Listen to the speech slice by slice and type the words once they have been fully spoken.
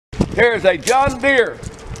Here is a John Deere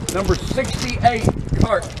number 68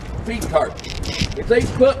 cart, feed cart. It's 8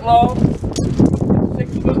 foot long,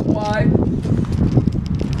 6 foot wide.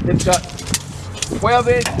 It's got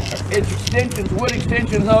 12-inch extensions, wood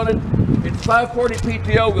extensions on it. It's 540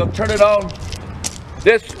 PTO. We'll turn it on.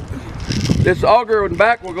 This auger in the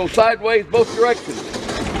back will go sideways both directions.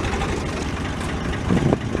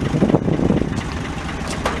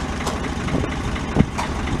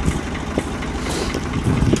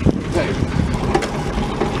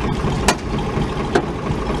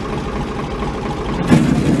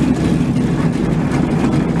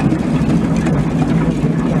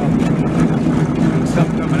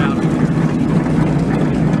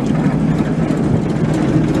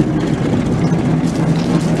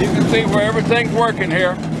 See where everything's working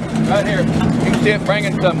here, right here. You can see it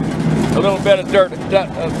bringing a little bit of dirt,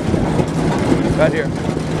 right here.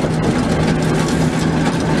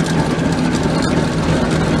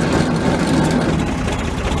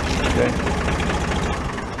 Okay.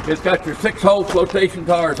 It's got your 6-hole flotation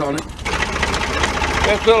tires on it.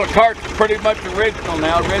 This little cart's pretty much original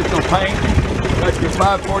now, original paint. Got your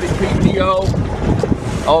 540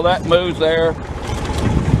 PTO, all that moves there.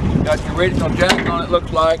 Got your original jack on it,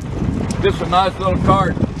 looks like. Just a nice little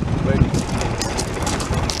cart.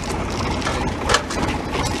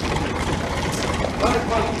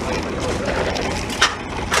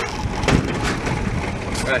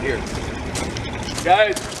 Right here.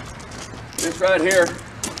 Guys, this right here,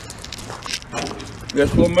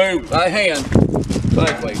 this will move by hand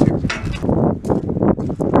sideways here.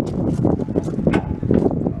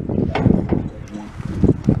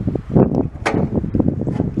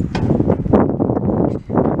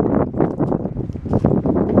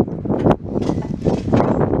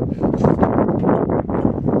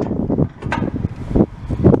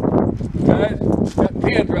 Guys, got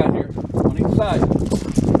pins right here on each side.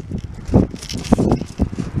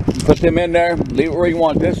 Put them in there, leave it where you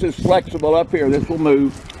want. This is flexible up here. This will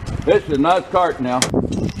move. This is a nice cart now.